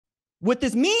What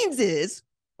this means is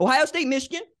Ohio State,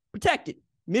 Michigan, protected.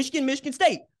 Michigan, Michigan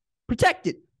State,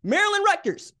 protected. Maryland,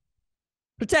 Rutgers,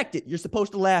 protected. You're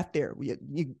supposed to laugh there.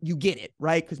 You get it,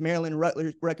 right? Because Maryland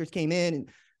and Rutgers came in, and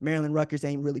Maryland Rutgers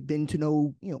ain't really been to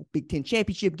no, Big Ten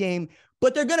championship game,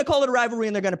 but they're going to call it a rivalry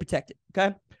and they're going to protect it,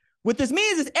 okay? What this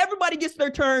means is everybody gets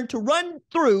their turn to run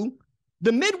through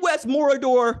the Midwest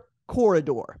Morador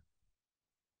corridor.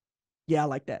 Yeah, I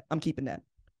like that. I'm keeping that.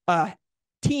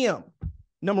 TM,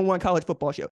 #1 college football show.